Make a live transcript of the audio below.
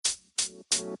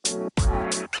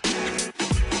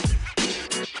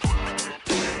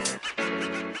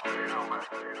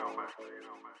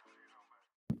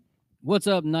What's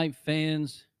up, Night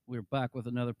fans? We're back with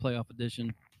another playoff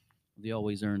edition of the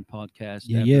Always Earn podcast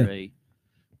after a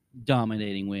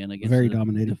dominating win against Very the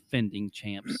dominating. defending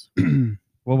champs.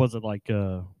 What was it, like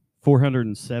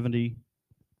 470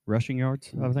 rushing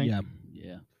yards, I think?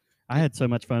 Yeah. I had so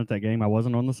much fun at that game. I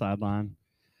wasn't on the sideline.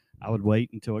 I would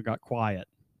wait until it got quiet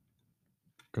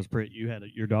because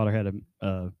your daughter had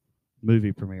a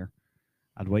movie premiere.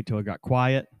 I'd wait till it got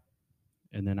quiet,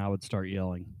 and then I would start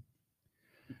yelling,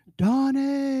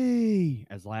 Donnie,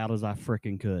 as loud as I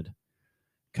freaking could.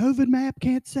 COVID map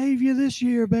can't save you this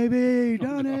year, baby.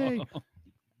 Donnie.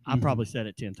 I probably said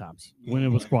it 10 times when it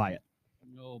was quiet.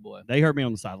 Oh, boy. They heard me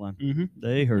on the sideline. Mm-hmm.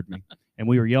 They heard me. And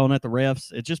we were yelling at the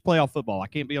refs. It's just playoff football. I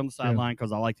can't be on the sideline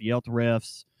because I like to yell at the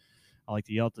refs. I like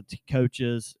to yell at the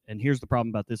coaches. And here's the problem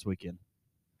about this weekend.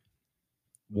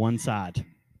 One side.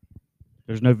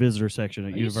 There's no visitor section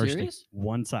at university. Serious?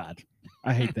 One side.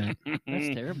 I hate that.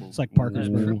 That's terrible. It's like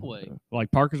Parkersburg.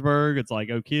 Like Parkersburg. It's like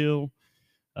Oak Hill.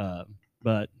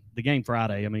 But the game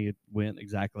Friday, I mean, it went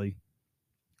exactly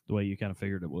the way you kind of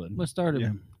figured it would. Well,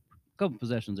 a couple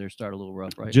possessions there started a little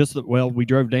rough, right? We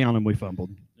drove down and we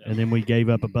fumbled. Yeah. And then we gave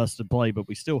up a busted play, but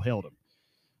we still held them.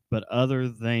 But other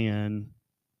than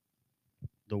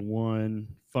the one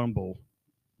fumble,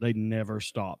 they never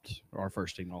stopped our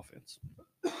first team offense.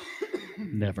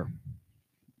 Never.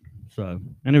 So,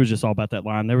 and it was just all about that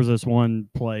line. There was this one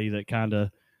play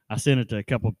that I sent it to a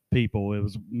couple people. It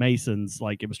was Mason's,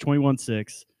 it was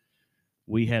 21-6.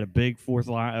 We had a big fourth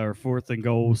and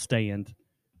goal stand.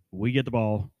 We get the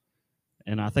ball.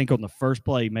 And I think on the first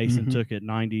play, Mason took it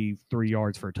 93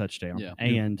 yards for a touchdown. Yeah.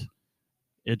 And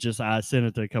I sent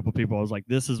it to a couple people. I was like,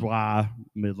 this is why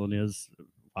Midland is,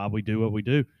 why we do what we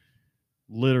do.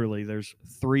 Literally, there's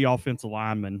 3 offensive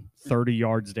linemen 30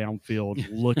 yards downfield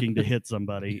looking to hit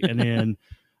somebody. And then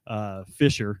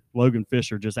Logan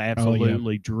Fisher just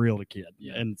absolutely drilled a kid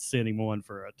and sent him one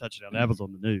for a touchdown. That was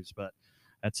on the news. But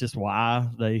that's just why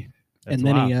they – and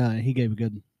then he gave a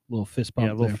good – little fist bump.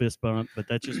 Yeah, a little fist bump, but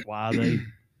that's just why they.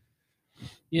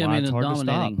 Yeah, I mean,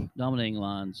 the dominating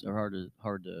lines are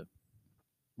hard to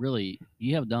really.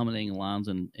 You have dominating lines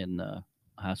in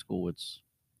high school.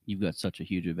 You've got such a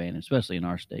huge advantage, especially in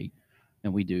our state,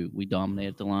 and we dominate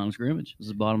at the line of scrimmage. This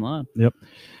is the bottom line. Yep,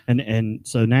 and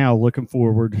so now looking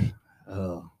forward,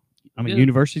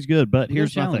 University's good, but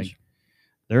here's my thing: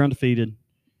 they're undefeated.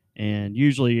 And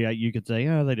usually you could say,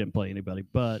 they didn't play anybody,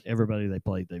 but everybody they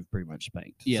played, they've pretty much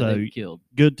spanked. Yeah, so they've killed.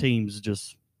 Good teams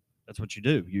that's what you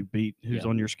do. You beat who's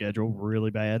on your schedule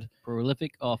really bad.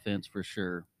 Prolific offense for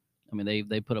sure. I mean,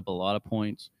 they put up a lot of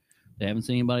points. They haven't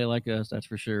seen anybody like us, that's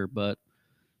for sure. But,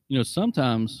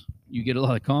 sometimes you get a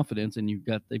lot of confidence and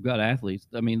they've got athletes.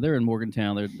 I mean, they're in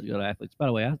Morgantown. They've got athletes. By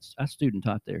the way, I student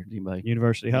taught there. Anybody?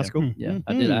 University High School? Yeah,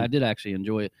 I did actually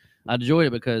enjoy it. I enjoyed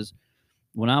it because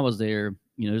when I was there,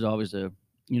 there's always a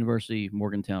University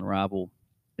Morgantown rival,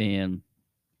 and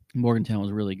Morgantown was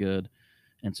really good,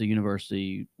 and so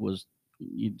University was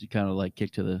kind of like kick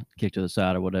to the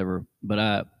side or whatever.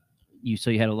 But you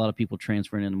had a lot of people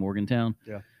transferring into Morgantown.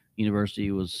 Yeah, University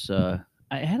was I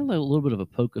had a little bit of a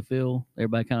polka feel.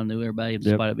 Everybody kind of knew everybody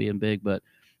despite it being big. But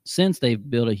since they've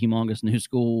built a humongous new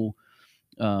school,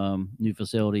 new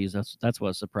facilities, that's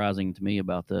what's surprising to me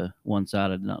about the one side.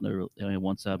 I did not know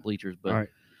one side bleachers, but. All right.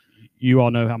 You all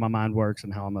know how my mind works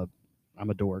and how I'm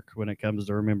a dork when it comes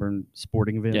to remembering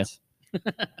sporting events.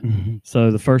 Yeah. So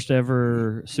the first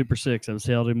ever Super 6 that was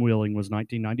held in Wheeling was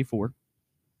 1994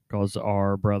 because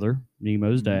our brother,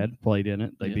 Nemo's dad, played in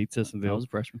it. They beat Sissonville. I was a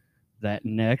freshman. That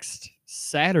next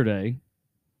Saturday,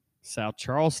 South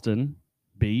Charleston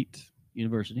beat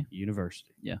University.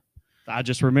 Yeah. I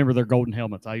just remember their golden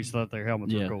helmets. I used to thought their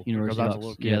helmets were cool because I was a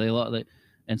little kid. Yeah,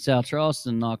 and South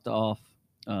Charleston knocked off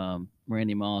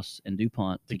Randy Moss and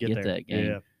DuPont to get that game.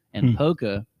 Yeah. And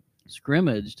Polka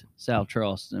scrimmaged South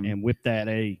Charleston and whipped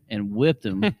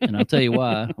them. And I'll tell you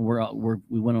why.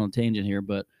 We went on a tangent here,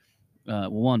 but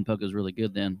Polka's really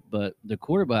good then. But the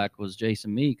quarterback was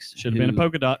Jason Meeks. Should have been a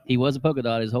polka dot. He was a polka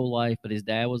dot his whole life, but his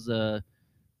dad was a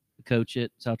coach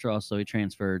at South Charleston, so he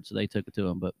transferred, so they took it to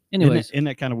him. But anyways, isn't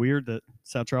that kind of weird that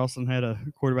South Charleston had a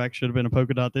quarterback should have been a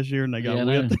polka dot this year and they got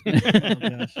whipped? Oh,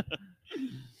 gosh.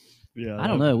 Yeah, I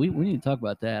don't know. We need to talk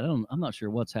about that. I'm not sure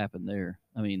what's happened there.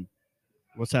 I mean,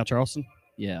 what's South Charleston?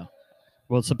 Yeah.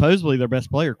 Well, supposedly their best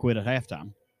player quit at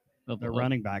halftime. Their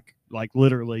running back,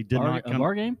 literally did not come.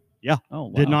 Our game? Yeah. Oh,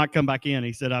 wow. Did not come back in.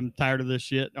 He said, "I'm tired of this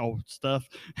shit, stuff,"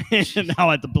 and now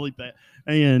I have to bleep that.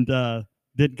 And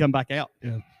didn't come back out.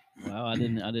 Yeah. Wow, I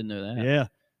didn't know that. Yeah.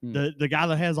 The guy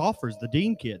that has offers, the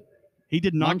Dean kid. He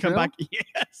did not come Montrell? back.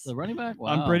 Yes. The running back. Wow.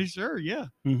 I'm pretty sure. Yeah.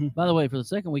 By the way, for the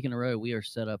second week in a row, we are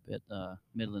set up at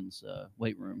Midland's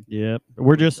weight room. Yep.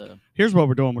 We're just with, here's what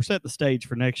we're doing. We're setting the stage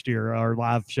for next year. Our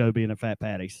live show being at Fat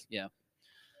Patty's. yeah,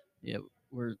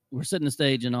 we're setting the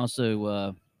stage, and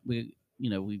also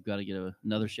we've got to get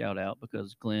another shout out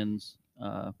because Glenn's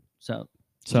South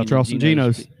Charleston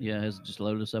Geno's. Yeah, has just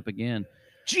loaded us up again.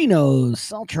 Geno's,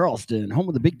 South Charleston, home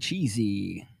of the Big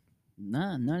Cheesy.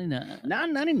 $9.99.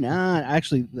 $9.99.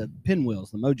 Actually, the pinwheels,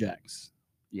 the Mojacks.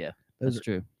 Yeah, Those that's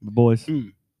true. The boys.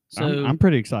 So I'm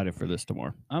pretty excited for this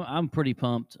tomorrow. I'm pretty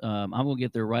pumped. I'm gonna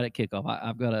get there right at kickoff.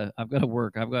 I've got to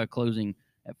work. I've got a closing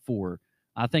at 4.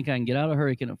 I think I can get out of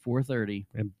Hurricane at 4:30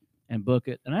 and book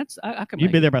it. And I can.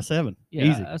 You'd be there by 7. Yeah,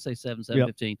 Easy. I say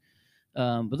 7:15.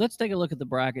 But let's take a look at the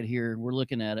bracket here. We're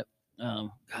looking at it.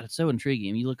 God, it's so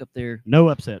intriguing. You look up there, No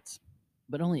upsets.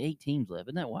 but only 8 teams left.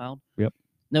 Isn't that wild? Yep.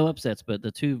 No upsets, but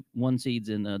the 2 1 seeds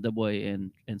in Double A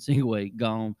and Single A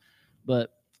gone.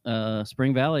 But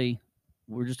Spring Valley,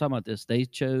 we're just talking about this. They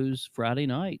chose Friday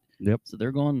night. Yep. So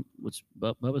they're going, which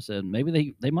Bubba said,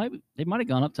 maybe they might have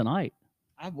gone up tonight.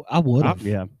 I would have.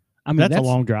 Yeah. I mean, That's a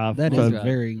long drive. That So- is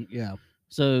very, yeah.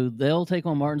 So they'll take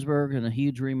on Martinsburg in a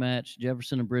huge rematch.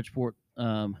 Jefferson and Bridgeport.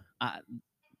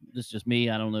 This is just me.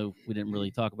 I don't know. We didn't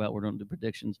really talk about. We're going to do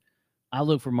predictions. I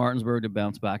look for Martinsburg to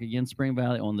bounce back against Spring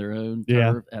Valley on their own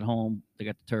turf at home. They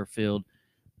got the turf field.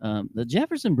 The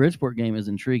Jefferson Bridgeport game is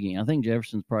intriguing. I think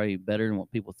Jefferson's probably better than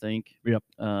what people think. Yep.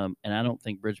 And I don't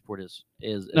think Bridgeport is.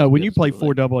 No, when good you as play people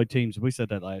 4 think. AA teams, we said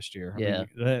that last year. Yeah.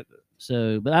 I mean,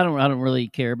 So, but I don't really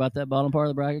care about that bottom part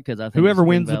of the bracket because I think whoever Spring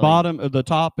wins the Valley bottom or the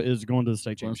top is going to the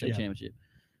state won the state championship. championship.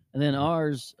 And then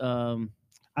ours.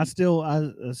 I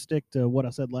stick to what I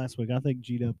said last week. I think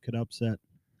GW could upset.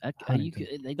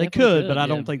 They They could, but I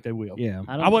don't think they will. Yeah. don't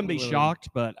I wouldn't be think they will. shocked,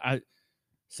 but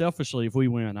selfishly, if we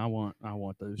win, I want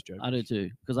those jokers. I do too,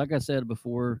 because like I said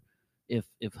before, if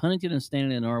Huntington is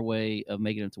standing in our way of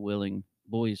making it to Wheeling,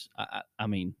 boys, I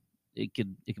mean, it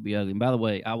could be ugly. And by the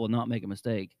way, I will not make a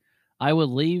mistake. I would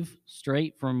leave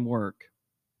straight from work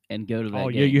and go to that Oh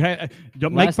game. yeah, you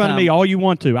don't make Last fun of me time- all you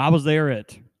want to. I was there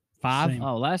at 5. Same.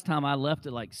 Oh, last time I left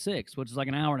at like 6, which is like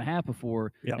an hour and a half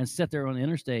before, Yep. and sat there on the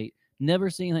interstate.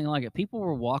 Never seen anything like it. People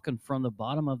were walking from the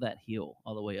bottom of that hill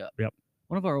all the way up. Yep.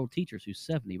 One of our old teachers, who's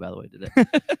 70, by the way, did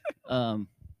that.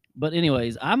 But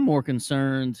anyways, I'm more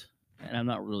concerned, and I'm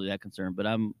not really that concerned, but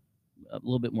I'm a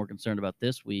little bit more concerned about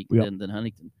this week Yep. than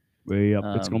Huntington. Yep,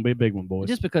 it's going to be a big one, boys.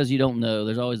 Just because you don't know,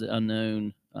 there's always the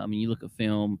unknown. I mean, you look at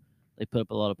film, they put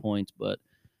up a lot of points, but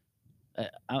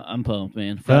I'm pumped,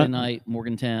 man. Friday night,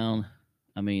 Morgantown.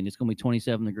 I mean, it's going to be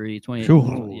 27 degrees, 28. Sure.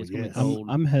 It's going to Yes. be cold.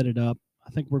 I'm headed up. I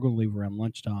think we're going to leave around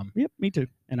lunchtime, Yep, me too.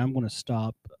 and I'm going to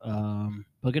stop.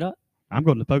 Polka dot? I'm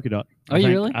going to Polka Dot. Are you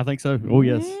really? I think so. Oh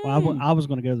yes. Well, I was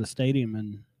going to go to the stadium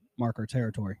and mark our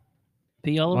territory.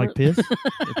 Pee all over Like it? piss.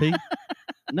 The pee?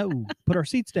 No, put our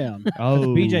seats down. 'Cause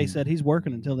Oh. BJ said he's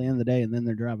working until the end of the day, and then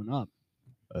they're driving up.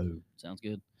 Oh. Sounds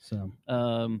good. So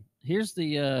Here's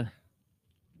the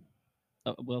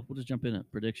well, we'll just jump in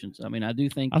at predictions. I mean, I do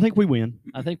think I think we win.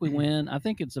 we win. I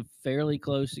think it's a fairly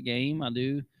close game. I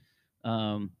do,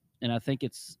 and I think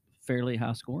it's fairly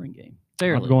high scoring game.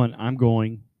 Fairly, I'm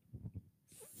going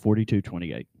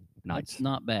 42-28 Knights. That's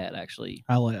not bad actually.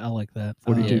 I like that.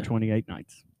 42-28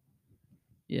 Knights.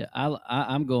 Yeah,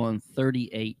 I'm going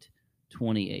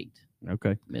 38-28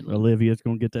 Okay. Midland. Olivia's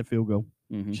going to get that field goal.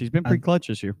 Mhm. She's been pretty clutch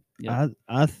this year. Yeah.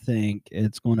 I think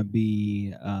it's going to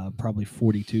be probably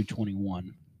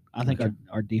 42-21. I think Gotcha.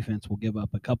 our defense will give up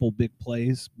a couple big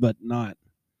plays, but not.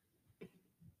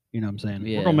 You know what I'm saying?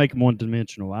 Yeah. We're going to make them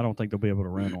one-dimensional. I don't think they'll be able to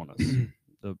run on us.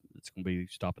 It's going to be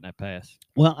stopping that pass.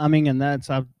 Well, I mean, and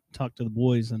I've talked to the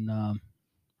boys, and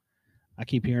I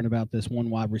keep hearing about this one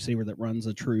wide receiver that runs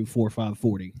a true 4.5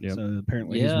 40. Yep. So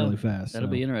apparently he's Yeah, really fast. That'll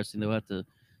so. be interesting. They'll have to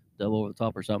double over the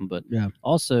top or something. But Yeah.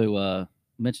 also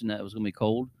mentioned that it was going to be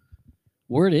cold.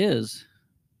 Word is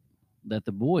that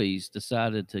the boys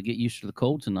decided to get used to the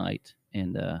cold tonight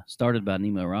and started by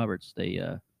Nemo Roberts. They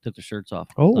took their shirts off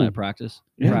tonight at practice.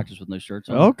 Yeah. Practice with no shirts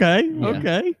on. Okay. Yeah.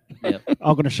 Okay.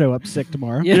 I'm going to show up sick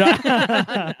tomorrow.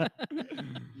 Yeah.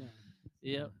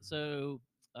 Yeah. So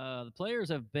the players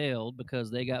have bailed because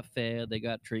they got fed, they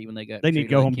got treatment, they They need to treated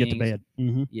go like home and get to kings. bed.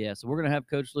 Mm-hmm. Yeah. So we're gonna have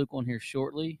Coach Luke on here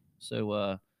shortly.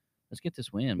 So let's get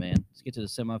this win, man. Let's get to the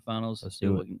semifinals. Let's see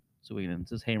do what it. we can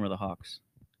just hammer the Hawks.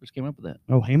 Just came up with that.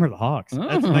 Oh, Hammer the Hawks.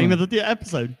 That's the name of the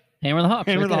episode. Hammer the Hawks.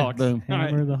 Hammer right the there. Hawks. Boom. All right.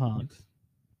 Hammer the Hawks.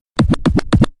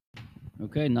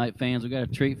 Okay, Night fans, we got a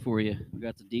treat for you. We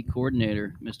got the D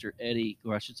coordinator, Mr. Eddie,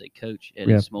 or I should say Coach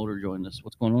Eddie Yeah. Smoulder, joining us.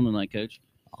 What's going on tonight, Coach?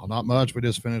 Not much. We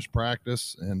just finished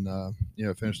practice and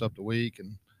finished up the week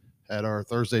and had our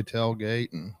Thursday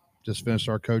tailgate and just finished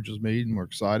our coaches meeting. We're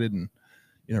excited and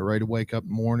ready to wake up in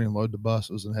the morning and load the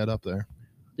buses and head up there.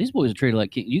 These boys are treated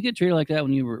like king. You get treated like that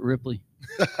when you were at Ripley.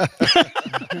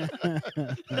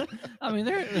 I mean,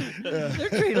 they're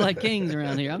treated like kings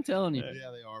around here. I'm telling you.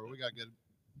 Yeah, they are. We got a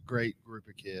great group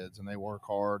of kids, and they work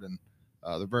hard, and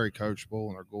they're very coachable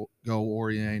and they're goal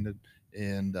oriented,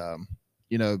 and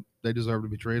they deserve to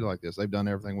be treated like this. They've done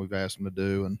everything we've asked them to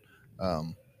do, and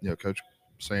Coach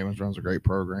Salmons runs a great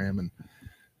program and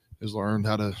has learned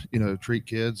how to treat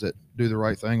kids that do the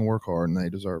right thing and work hard, and they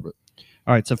deserve it.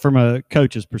 All right, so from a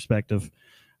coach's perspective,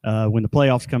 when the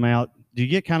playoffs come out, do you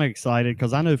get kind of excited?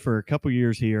 Because I know for a couple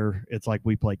years here, it's like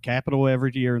we play Capital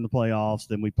every year in the playoffs,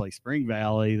 then we play Spring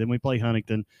Valley, then we play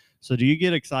Huntington. So do you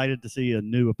get excited to see a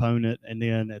new opponent, and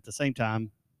then at the same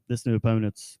time, this new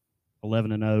opponent's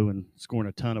 11-0 and scoring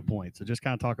a ton of points? So just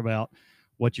kind of talk about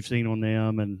what you've seen on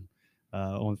them and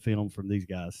on film from these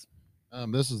guys.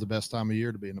 This is the best time of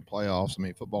year to be in the playoffs. I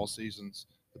mean, football season's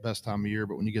the best time of year,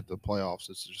 but when you get to the playoffs,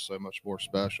 it's just so much more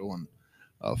special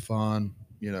and fun.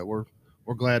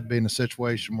 We're glad to be in the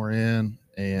situation we're in,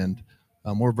 and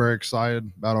we're very excited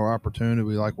about our opportunity.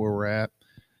 We like where we're at,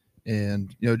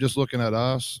 and just looking at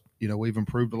us, we've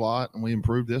improved a lot, and we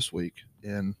improved this week,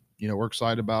 and we're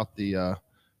excited about the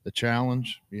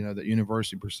challenge that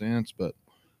university presents, but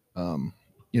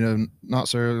not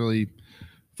necessarily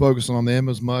focusing on them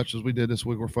as much as we did this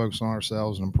week. We're focusing on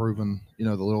ourselves and improving,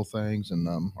 the little things. And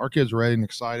our kids are ready and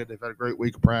excited. They've had a great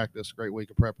week of practice, great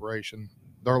week of preparation.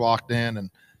 They're locked in, and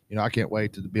I can't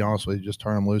wait to be honest with you, just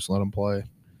turn them loose and let them play.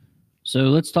 So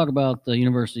let's talk about the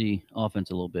university offense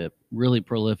a little bit. Really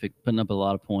prolific, putting up a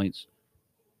lot of points.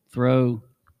 Throw,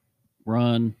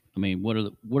 run. I mean, what are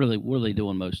they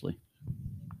doing mostly?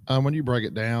 When you break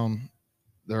it down,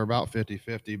 they're about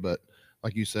 50-50, but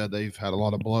like you said, they've had a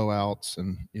lot of blowouts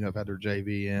and, have had their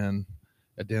JV in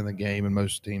at the end of the game. And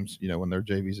most teams, when their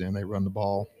JV's in, they run the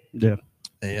ball. Yeah.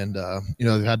 And,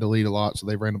 they've had to lead a lot, so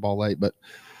they ran the ball late. But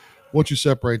once you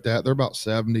separate that, they're about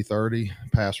 70-30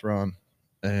 pass run.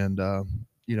 And,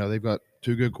 they've got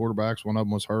two good quarterbacks. One of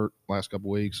them was hurt last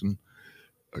couple of weeks, and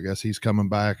I guess he's coming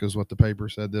back is what the paper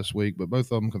said this week. But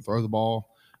both of them can throw the ball.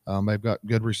 They've got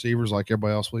good receivers like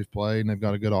everybody else we've played, and they've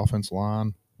got a good offensive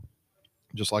line,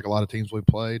 just like a lot of teams we've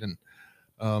played. And,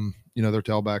 their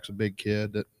tailback's a big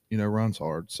kid that, runs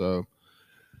hard. So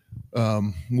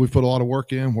we've put a lot of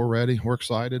work in. We're ready. We're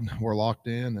excited. We're locked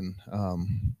in.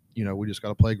 And, we just got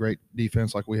to play great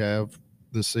defense like we have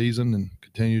this season and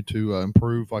continue to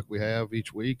improve like we have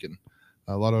each week and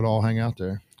let it all hang out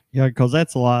there. Yeah, because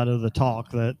that's a lot of the talk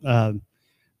that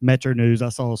Metro News, I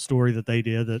saw a story that they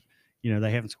did that,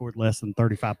 they haven't scored less than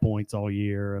 35 points all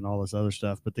year and all this other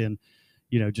stuff. But then,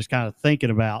 just kind of thinking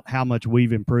about how much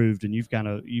we've improved, and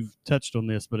you've touched on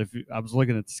this, but I was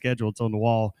looking at the schedule, it's on the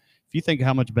wall. If you think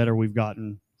how much better we've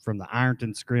gotten from the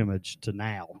Ironton scrimmage to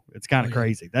now, it's kind of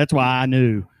crazy. That's why I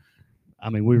knew,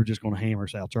 we were just going to hammer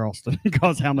South Charleston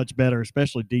because how much better,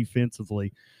 especially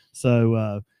defensively.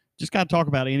 So just kind of talk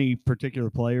about any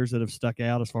particular players that have stuck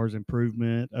out as far as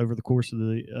improvement over the course of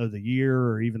the year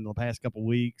or even the past couple of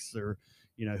weeks, or,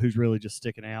 who's really just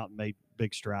sticking out and made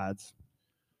big strides.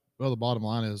 Well, the bottom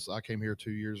line is I came here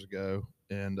 2 years ago,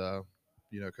 and,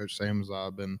 Coach Salmons and I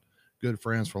have been good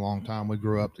friends for a long time. We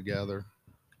grew up together,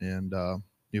 and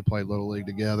played Little League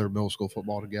together, middle school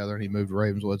football together, and he moved to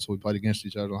Ravenswood, so we played against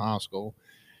each other in high school.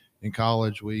 In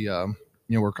college, we,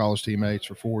 we're college teammates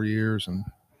for 4 years and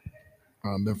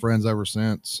been friends ever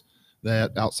since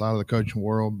that outside of the coaching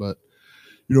world. But,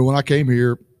 when I came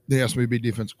here, they asked me to be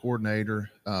defensive coordinator.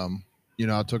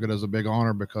 I took it as a big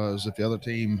honor because if the other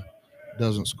team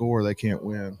doesn't score, they can't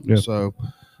win. Yeah. So,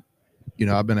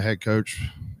 I've been a head coach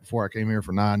before I came here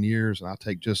for 9 years, and I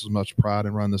take just as much pride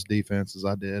in running this defense as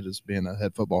I did as being a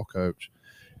head football coach.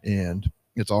 And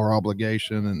it's our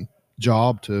obligation and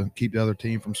job to keep the other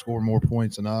team from scoring more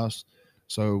points than us.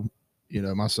 So,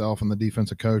 myself and the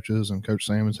defensive coaches and Coach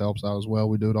Salmons helps out as well.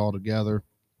 We do it all together.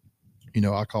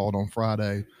 I called on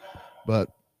Friday, but,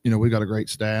 we got a great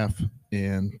staff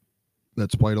and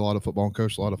that's played a lot of football and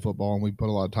coached a lot of football, and we put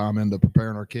a lot of time into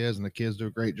preparing our kids, and the kids do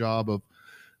a great job of,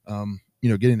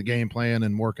 getting the game plan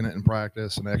and working it in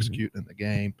practice and executing in the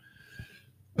game.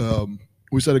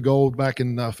 We set a goal back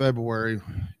in February,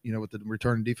 with the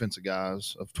returning defensive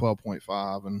guys of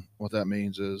 12.5, and what that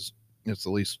means is it's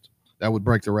the least that would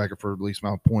break the record for the least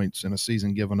amount of points in a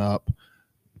season given up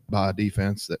by a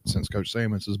defense that since Coach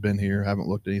Salmons has been here, haven't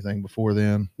looked at anything before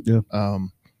then. Yeah.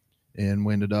 And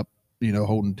we ended up,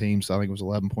 holding teams, I think it was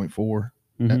 11.4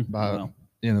 by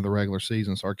end of the regular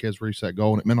season. So our kids reached that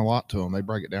goal, and it meant a lot to them. They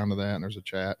break it down to that, and there's a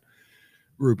chat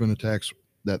group in the text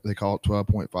that they call it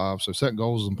 12.5. So setting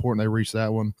goals is important. They reached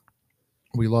that one.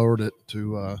 We lowered it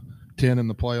to 10 in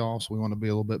the playoffs. We want to be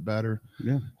a little bit better.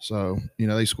 Yeah. So,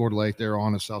 they scored late there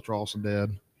on us. South Charleston did.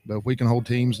 But if we can hold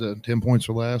teams to 10 points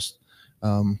or less,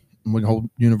 and we can hold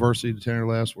University to 10 or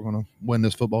less, we're going to win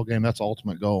this football game. That's the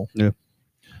ultimate goal. Yeah.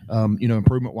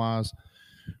 Improvement-wise,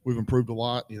 we've improved a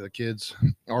lot. The kids,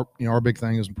 our big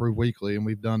thing is improve weekly, and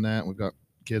we've done that. And we've got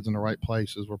kids in the right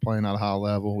places. We're playing at a high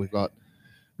level. We've got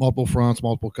multiple fronts,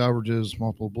 multiple coverages,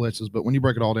 multiple blitzes. But when you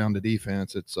break it all down to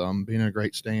defense, it's being in a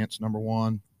great stance, number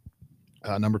one.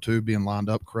 Number two, being lined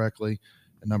up correctly.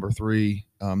 And number three,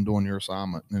 doing your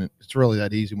assignment. And it's really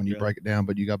that easy when you break it down,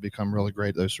 but you got to become really great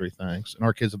at those three things. And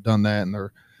our kids have done that, and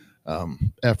their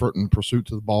effort and pursuit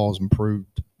to the ball has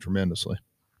improved tremendously.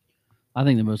 I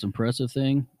think the most impressive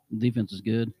thing, defense is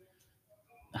good.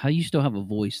 How you still have a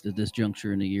voice at this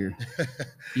juncture in the year?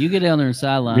 You get down there in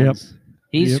sidelines. Yep.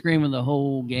 He's screaming the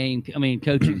whole game. I mean,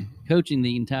 coaching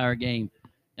the entire game.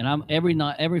 And I'm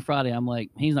every Friday, I'm like,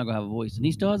 he's not gonna have a voice, and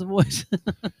he still has a voice.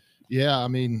 Yeah, I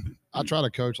mean, I try to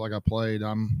coach like I played.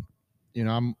 I'm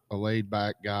a laid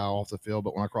back guy off the field,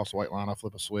 but when I cross the white line, I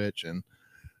flip a switch. And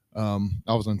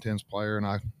I was an intense player, and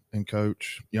I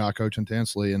coach. I coach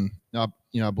intensely, and I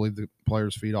believe the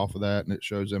players feed off of that, and it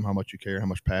shows them how much you care, how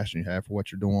much passion you have for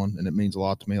what you're doing, and it means a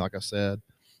lot to me. Like I said,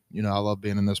 I love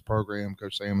being in this program.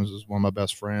 Coach Salmons is one of my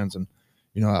best friends, and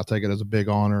I take it as a big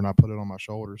honor, and I put it on my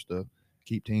shoulders to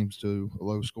keep teams to a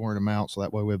low scoring amount, so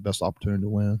that way we have the best opportunity to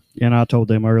win. And I told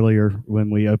them earlier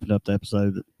when we opened up the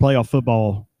episode that playoff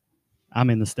football, I'm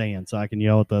in the stands, so I can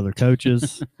yell at the other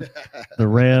coaches, the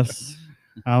refs.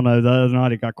 I don't know. The other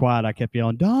night it got quiet. I kept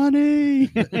yelling, Donnie.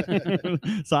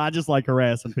 So I just like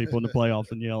harassing people in the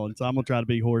playoffs and yelling. So I'm going to try to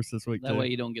be hoarse this week, That way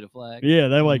you don't get a flag. Yeah,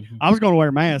 that way. I was going to wear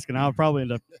a mask, and I'll probably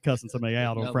end up cussing somebody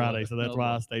out on Friday. So that's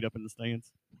why I stayed up in the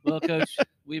stands. Well, Coach,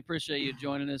 we appreciate you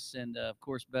joining us, and of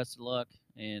course, best of luck.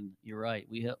 And you're right,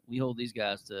 we hold these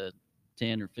guys to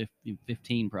 10 or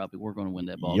 15 probably. We're going to win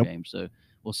that ball game. So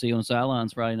we'll see you on the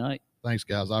sidelines Friday night. Thanks,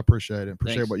 guys. I appreciate it.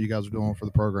 Appreciate what you guys are doing for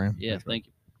the program. Yeah, thank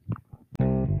you.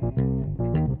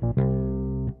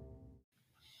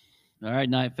 All right,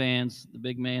 Night fans, the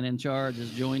big man in charge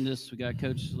has joined us. We got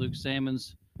Coach Luke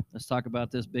Salmons. Let's talk about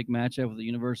this big matchup with the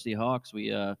University Hawks. We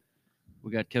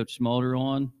got Coach Smoulder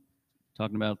on,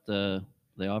 talking about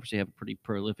they obviously have a pretty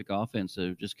prolific offense.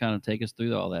 So just kind of take us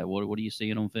through all that. What are you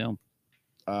seeing on film?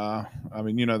 I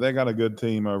mean, they got a good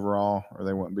team overall, or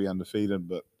they wouldn't be undefeated.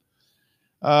 But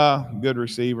good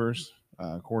receivers.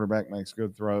 Quarterback makes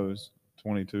good throws.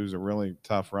 22 is a really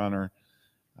tough runner.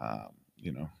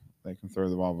 They can throw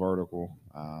the ball vertical.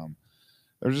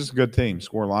 They're just a good team.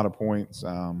 Score a lot of points.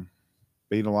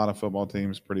 Beat a lot of football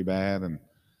teams pretty bad, and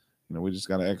we just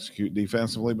got to execute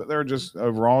defensively. But they're just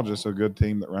overall just a good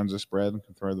team that runs a spread and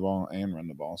can throw the ball and run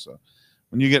the ball. So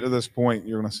when you get to this point,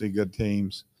 you're going to see good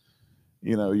teams.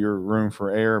 Your room for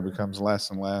error becomes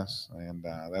less and less, and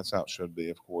that's how it should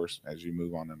be, of course, as you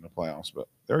move on in the playoffs. But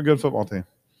they're a good football team.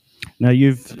 Now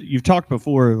you've talked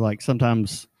before, like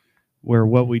sometimes where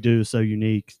what we do is so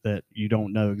unique that you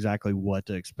don't know exactly what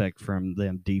to expect from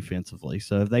them defensively.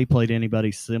 So have they played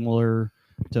anybody similar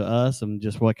to us, and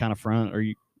just what kind of front are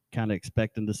you kind of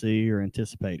expecting to see or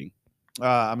anticipating?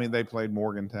 I mean, they played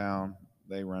Morgantown.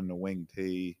 They run the wing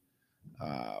tee.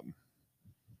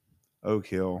 Oak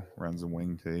Hill runs the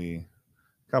wing tee.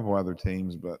 A couple other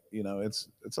teams, but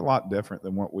it's a lot different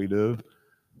than what we do.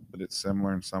 But it's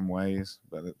similar in some ways.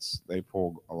 But they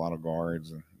pull a lot of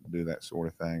guards and do that sort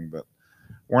of thing. But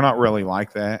we're not really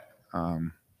like that.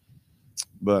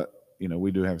 But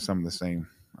we do have some of the same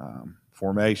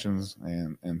formations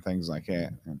and things like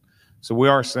that. And so we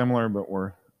are similar, but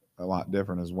we're a lot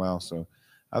different as well. So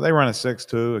they run a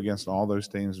 6-2 against all those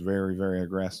teams, very, very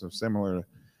aggressive, similar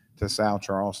to South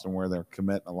Charleston, where they're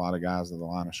committing a lot of guys to the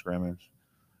line of scrimmage.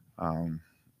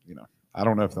 I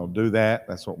don't know if they'll do that.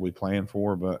 That's what we plan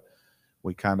for, but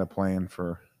we kind of plan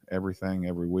for everything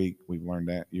every week. We've learned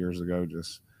that years ago.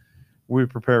 We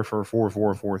prepare for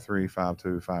 4-4, 4-3,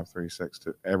 5-2, 5-3,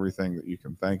 6-2, everything that you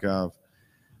can think of.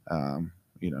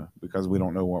 Because we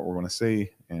don't know what we're going to see,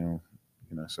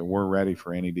 so we're ready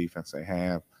for any defense they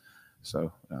have.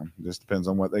 So it just depends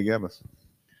on what they give us.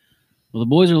 Well, the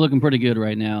boys are looking pretty good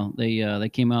right now. They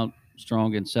came out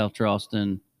strong in South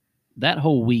Charleston. That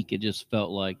whole week, it just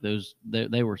felt like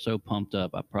they were so pumped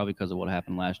up, probably because of what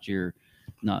happened last year,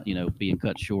 not being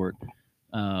cut short.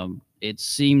 It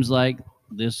seems like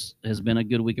this has been a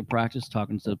good week of practice,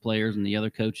 talking to the players and the other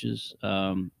coaches.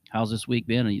 How's this week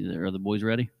been? Are the boys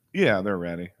ready? Yeah, they're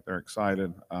ready. They're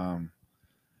excited.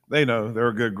 they know they're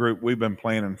a good group. We've been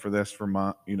planning for this for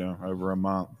over a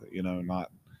month.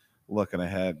 Not looking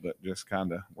ahead, but just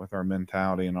kind of with our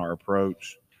mentality and our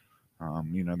approach.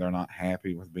 They're not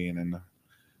happy with being in the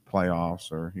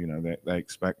playoffs, or they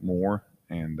expect more,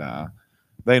 and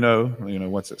they know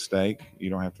what's at stake. You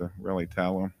don't have to really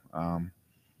tell them.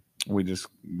 We just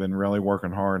been really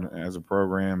working hard as a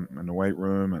program in the weight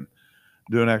room and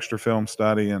doing extra film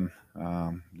study and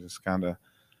just kind of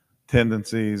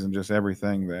tendencies and just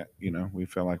everything that we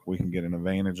feel like we can get an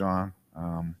advantage on.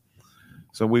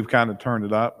 So we've kind of turned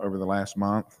it up over the last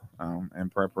month in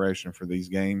preparation for these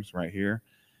games right here,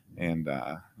 and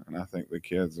I think the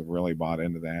kids have really bought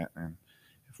into that. And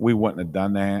if we wouldn't have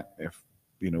done that, if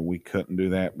we couldn't do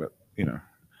that, but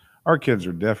our kids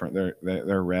are different.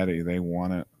 They're ready. They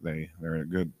want it. They're a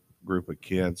good group of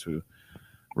kids who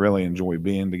really enjoy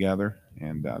being together.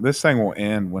 And this thing will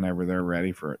end whenever they're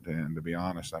ready for it to end. To be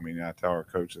honest, I mean, I tell our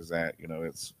coaches that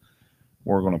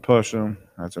we're going to push them.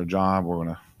 That's our job. We're going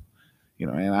to,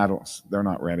 and they're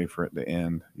not ready for it to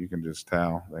end. You can just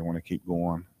tell they want to keep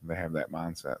going. They have that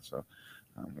mindset. So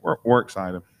we're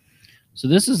excited. So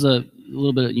this is a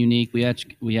little bit unique. We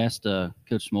asked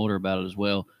Coach Smoulder about it as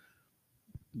well.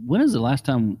 When is the last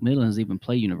time Midland has even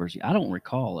played University? I don't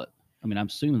recall it. I mean, I'm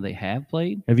assuming they have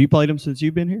played. Have you played them since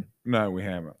you've been here? No, we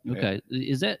haven't. Okay,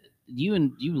 is that you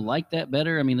like that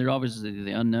better? I mean, they're obviously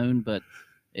the unknown, but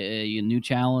a new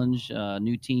challenge,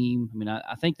 new team. I mean,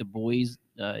 I think the boys.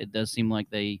 It does seem like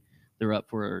they're up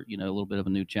for a little bit of a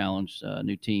new challenge,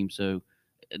 new team. So,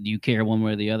 do you care one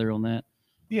way or the other on that?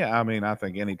 Yeah, I mean, I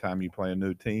think anytime you play a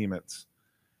new team, it's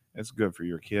good for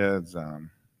your kids.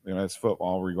 It's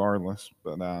football regardless,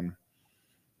 but if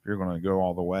you're going to go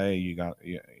all the way,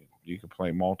 you could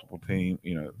play multiple teams,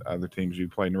 other teams you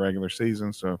played in the regular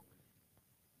season. So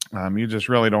you just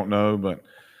really don't know. But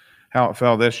how it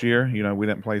fell this year, we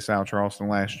didn't play South Charleston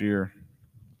last year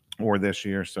or this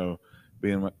year, so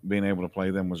being able to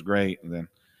play them was great. And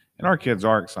our kids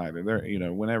are excited.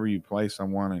 They're whenever you play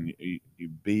someone and you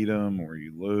beat them or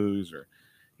you lose, or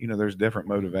there's different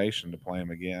motivation to play them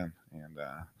again. And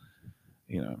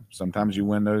sometimes you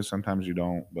win those, sometimes you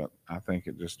don't. But I think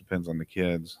it just depends on the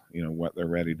kids, what they're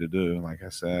ready to do. Like I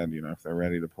said, if they're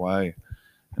ready to play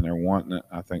and they're wanting it,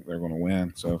 I think they're going to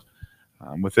win. So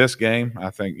with this game, I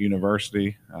think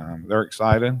University, they're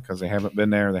excited because they haven't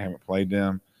been there. They haven't played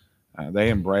them. They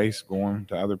embrace going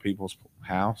to other people's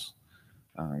house.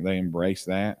 They embrace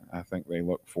that. I think they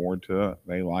look forward to it.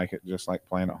 They like it just like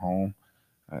playing at home.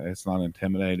 It's not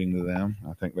intimidating to them.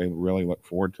 I think they really look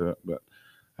forward to it. But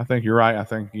I think you're right. I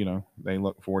think, they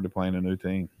look forward to playing a new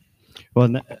team. Well,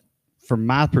 from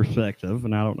my perspective,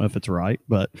 and I don't know if it's right,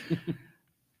 but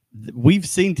we've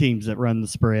seen teams that run the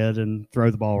spread and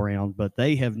throw the ball around, but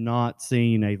they have not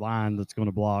seen a line that's going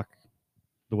to block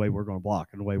the way we're going to block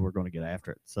and the way we're going to get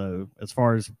after it. So as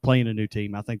far as playing a new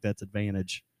team, I think that's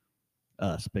advantage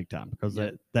us big time, because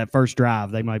that first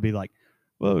drive, they might be like,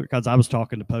 well, because I was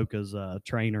talking to Polka's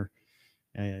trainer,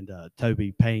 and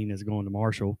Toby Payne is going to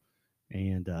Marshall.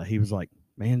 And he was like,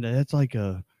 man, that's like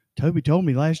Toby told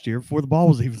me last year before the ball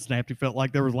was even snapped, he felt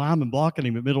like there was linemen blocking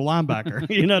him at middle linebacker.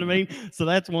 You know what I mean? So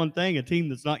that's one thing. A team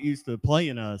that's not used to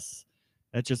playing us,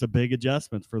 that's just a big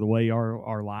adjustment for the way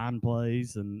our line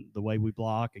plays and the way we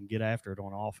block and get after it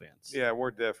on offense. Yeah,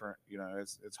 we're different.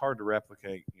 It's hard to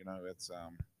replicate. It's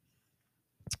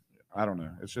I don't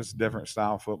know. It's just a different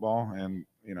style of football, and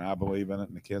I believe in it,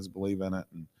 and the kids believe in it,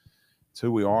 and it's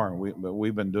who we are. But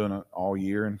we've been doing it all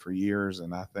year and for years,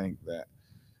 and I think that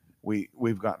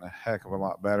we've gotten a heck of a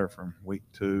lot better from week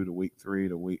 2 to week 3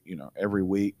 to week. Every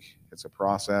week it's a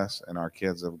process, and our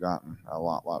kids have gotten a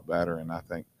lot better, and I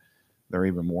think they're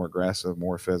even more aggressive,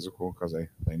 more physical, because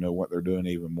they know what they're doing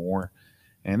even more.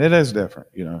 And it is different.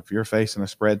 If you're facing a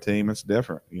spread team, it's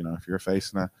different. If you're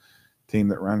facing a team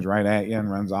that runs right at you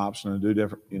and runs option and do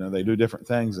different, they do different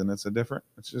things, and it's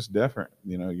just different.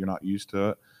 You're not used to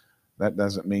it. That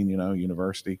doesn't mean,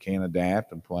 University can't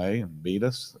adapt and play and beat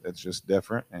us. It's just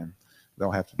different, and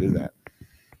they'll have to do that.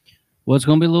 Well, it's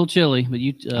going to be a little chilly, but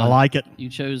I like it. You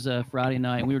chose Friday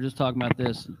night, and we were just talking about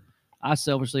this. I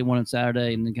selfishly wanted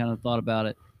Saturday, and then kind of thought about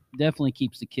it. Definitely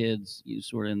keeps the kids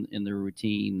sort of in their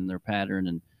routine and their pattern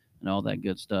and all that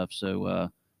good stuff.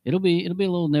 So it'll be a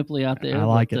little nipply out there. I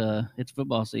like it. It's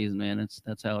football season, man.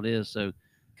 That's how it is. So,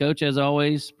 Coach, as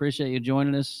always, appreciate you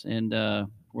joining us, and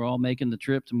we're all making the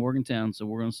trip to Morgantown, so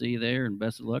we're going to see you there, and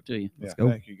best of luck to you. Let's go.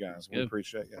 Thank you, guys. We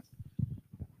appreciate you.